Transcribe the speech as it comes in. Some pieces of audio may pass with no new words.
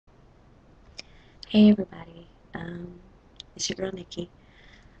Hey everybody, it's your girl Nikki.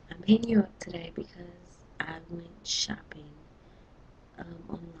 I'm hitting you up today because I went shopping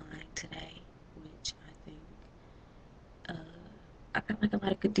online today, which I think I got like a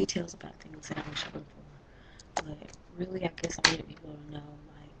lot of good details about things that I was shopping for. But really, I guess I wanted people to know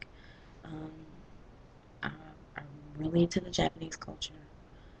um, I, I'm really into the Japanese culture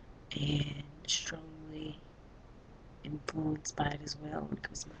and strongly influenced by it as well when it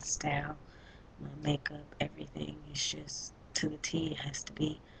comes to my style, my makeup, everything. It's just to the T. It has to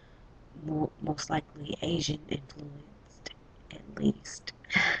be most likely Asian influenced, at least.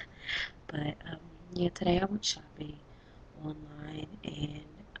 But yeah, today I went shopping online and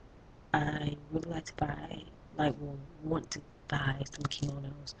I really like to buy, want to buy some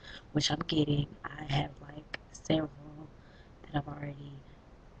kimonos, which I'm getting. I have like several that I've already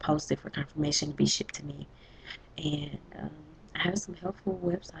posted for confirmation to be shipped to me. And I have some helpful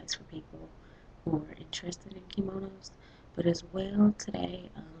websites for people who are interested in kimonos. But as well, today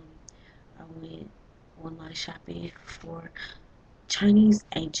I went online shopping for Chinese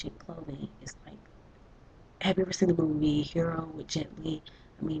ancient clothing. It's like, have you ever seen the movie Hero with Jet Li?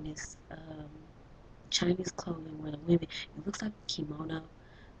 I mean, it's Chinese clothing where the women, it looks like a kimono,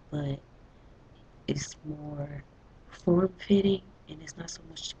 but it's more form fitting and it's not so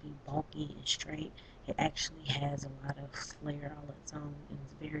much to be bulky and straight. It actually has a lot of flair all its own and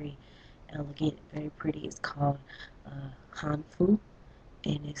it's very elegant, very pretty. It's called Hanfu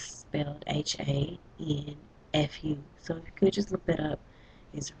and it's spelled Hanfu. So if you could just look that up,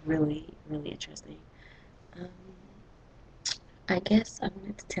 it's really, really interesting. Um, I guess I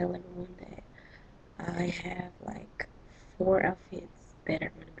wanted to tell everyone that I have like four outfits that are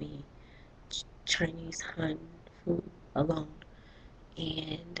going to be Chinese Han food alone.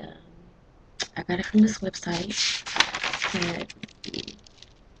 And I got it from this website that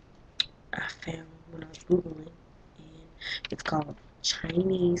I found when I was Googling. And it's called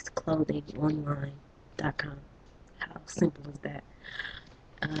ChineseClothingOnline.com. How simple is that?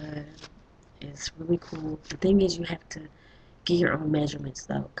 Uh, it's really cool. The thing is, you have to get your own measurements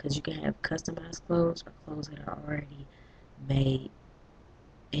though, because you can have customized clothes or clothes that are already made,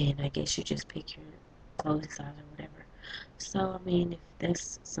 and I guess you just pick your clothing size or whatever. So I mean, if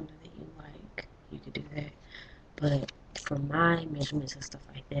that's something that you like, you could do that. But for my measurements and stuff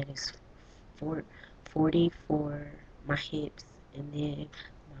like that, it's 40 for my hips, and then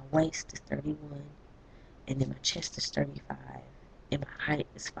my waist is 31, and then my chest is 35, and my height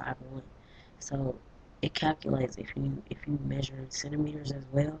is 5'1". So it calculates if you measure in centimeters as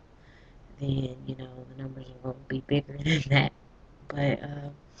well, then the numbers are going to be bigger than that. But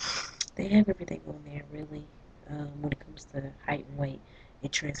they have everything on there really. When it comes to height and weight,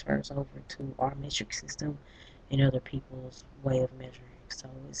 it transfers over to our metric system and other people's way of measuring. So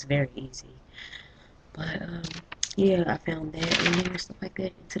it's very easy. But yeah, I found that in there and stuff like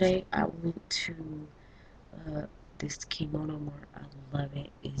that. And today I went to uh, this kimono mart. I love it.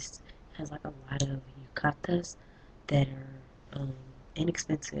 It has like a lot of yukatas that are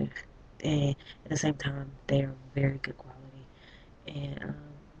inexpensive and at the same time they're very good quality. And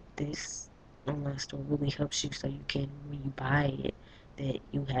this online store really helps you so you can, when you buy it, that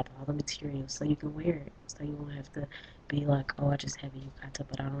you have all the materials so you can wear it. So you won't have to be like, oh, I just have a yukata,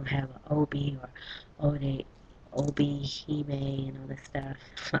 but I don't have an obi, or oh, they obi, hime, and all this stuff.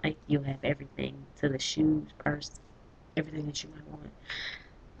 Like, you have everything to the shoes, purse, everything that you might want.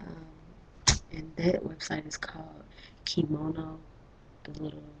 And that website is called Kimono, the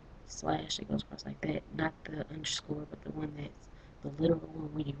little slash that goes across like that, not the underscore, but the one that's the literal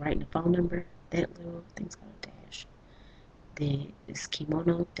one when you write the phone number. That little thing's called a dash. Then it's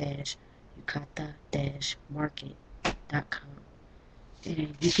kimono-yukata-market.com,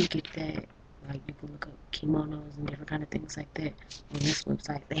 and you can get that. Like, you can look up kimonos and different kind of things like that on this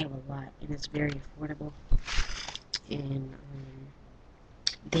website. They have a lot, and it's very affordable. And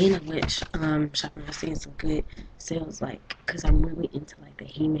then I went shopping. I seen some good sales, like, because I'm really into like the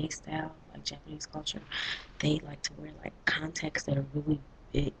hime style, like Japanese culture. They like to wear like contacts that are really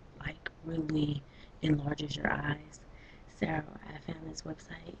big, like really enlarges your eyes. So I found this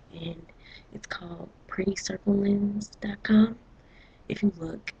website and it's called prettycirclelens.com. If you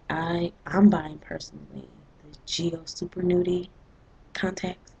look, I'm buying personally the Geo Super Nudie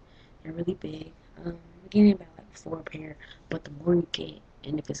contacts. They're really big. I'm getting about like four a pair, but the more you get,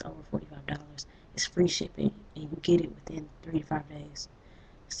 and if it's over $45, it's free shipping, and you get it within 3 to 5 days.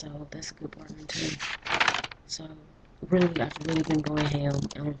 So that's a good bargain too. So really, I've really been going ham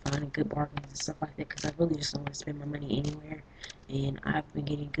on finding good bargains and stuff like that because I really just don't want to spend my money anywhere. And I've been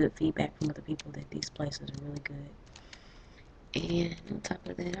getting good feedback from other people that these places are really good. And on top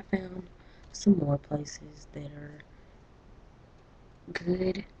of that, I found some more places that are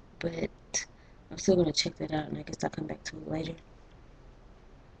good, but I'm still gonna check that out, and I guess I'll come back to it later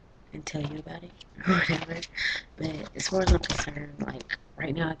and tell you about it or whatever. But as far as I'm concerned, like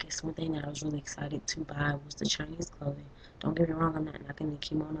right now, I guess one thing that I was really excited to buy was the Chinese clothing. Don't get me wrong, I'm not knocking the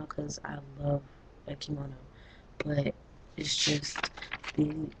kimono because I love a kimono, but it's just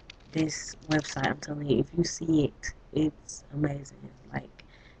the this website. I'm telling you, if you see it, it's amazing. Like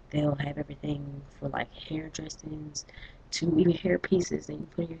they'll have everything for like hair dressings to even hair pieces that you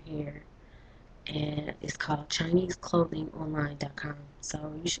put in your hair, and it's called ChineseClothingOnline.com.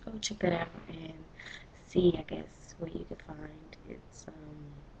 So you should go check that out and see, I guess, what you can find. It's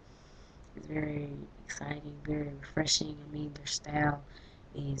very exciting, very refreshing. I mean, their style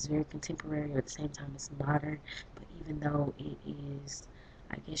is very contemporary, at the same time it's modern. But even though it is,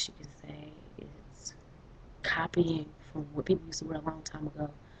 I guess you can say, it's copying from what people used to wear a long time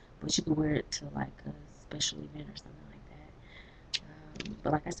ago, but you can wear it to like a special event or something like that.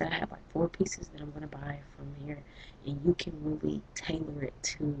 But like I said, I have like 4 pieces that I'm gonna buy from here, and you can really tailor it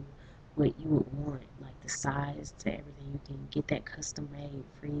to what you would want, like the size to everything. You can get that custom made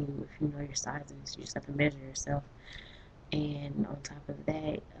for you if you know your sizes. You just have to measure yourself. And on top of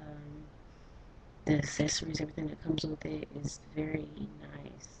that, the accessories, everything that comes with it is very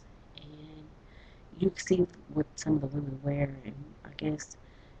nice. And you can see what some of the women wear, and I guess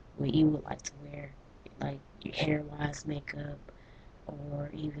what you would like to wear, like your hair wise, makeup, or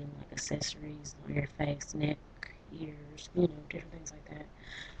even like accessories on your face, neck, ears, different things like that.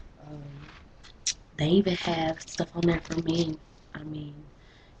 Um, they even have stuff on there for men. I mean,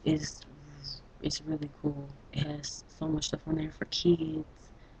 it's it's really cool. It has so much stuff on there for kids,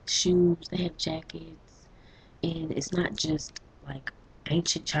 shoes. They have jackets, and it's not just like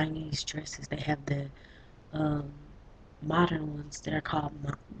ancient Chinese dresses. They have the um, modern ones that are called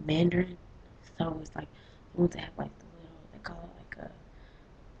Mandarin. So it's like the ones that have like the little, they call it like a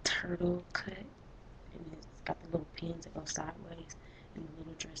turtle cut, and it's got the little pins that go sideways, and the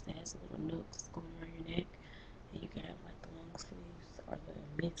little dress that has the little nooks going around your neck. And you can have like the long sleeves or the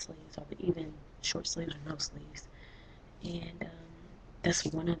mid sleeves or the even short sleeves or no sleeves. And that's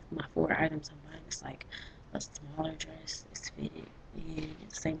one of my 4 items I'm buying. It's like a smaller dress. It's fitted, and at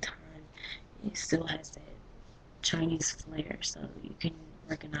the same time, it still has that Chinese flair, so you can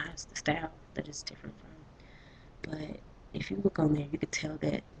recognize the style that it's different from. But if you look on there, you could tell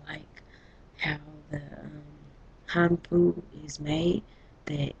that like how the Hanfu is made,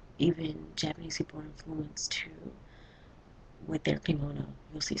 that even Japanese people are influenced too with their kimono.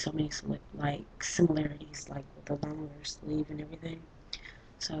 You'll see so many like similarities, like with the longer sleeve and everything.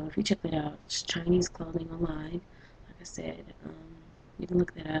 So if you check that out, it's Chinese clothing online. Like I said, you can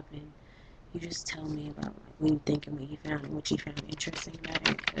look that up, and you just tell me about like what you think and what you found and what you found interesting about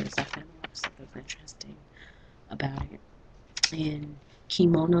it, because I found a lot of stuff that's interesting about it. And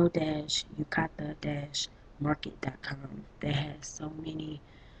kimono-yukata-market.com that has so many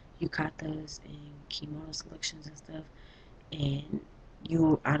yukatas and kimono selections and stuff, and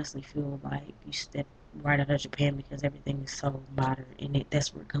you honestly feel like you step right out of Japan because everything is so modern, and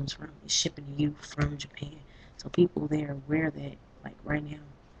that's where it comes from. It's shipping to you from Japan, so people there wear that like right now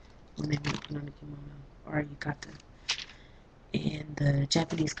when they want to put on a kimono or yukata. And the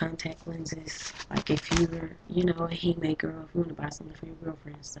Japanese contact lenses, like if you're, a hime girl, if you want to buy something for your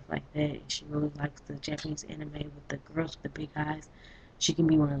girlfriend and stuff like that, and she really likes the Japanese anime with the girls with the big eyes, she can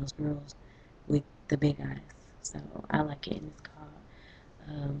be one of those girls with the big eyes. So I like it, and it's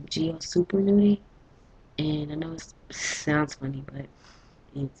called Geo Super Nudie. And I know it sounds funny, but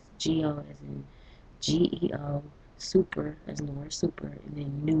it's Geo as in Geo, super as in the word super, and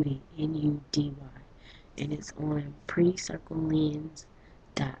then nudie, Nudy, and it's on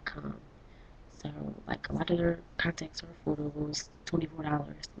prettycirclelens.com. So like a lot of their contacts are affordable. It's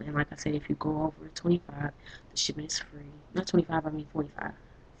 $24, and like I said, if you go over 25, the shipment is free. Not 25, I mean 45.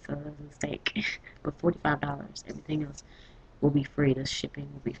 So that was a mistake. But $45. Everything else will be free. The shipping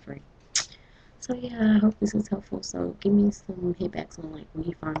will be free. So yeah, I hope this is helpful. So give me some hitbacks on like what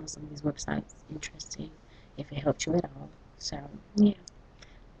you find on some of these websites interesting, if it helped you at all. So yeah,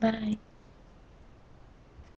 bye.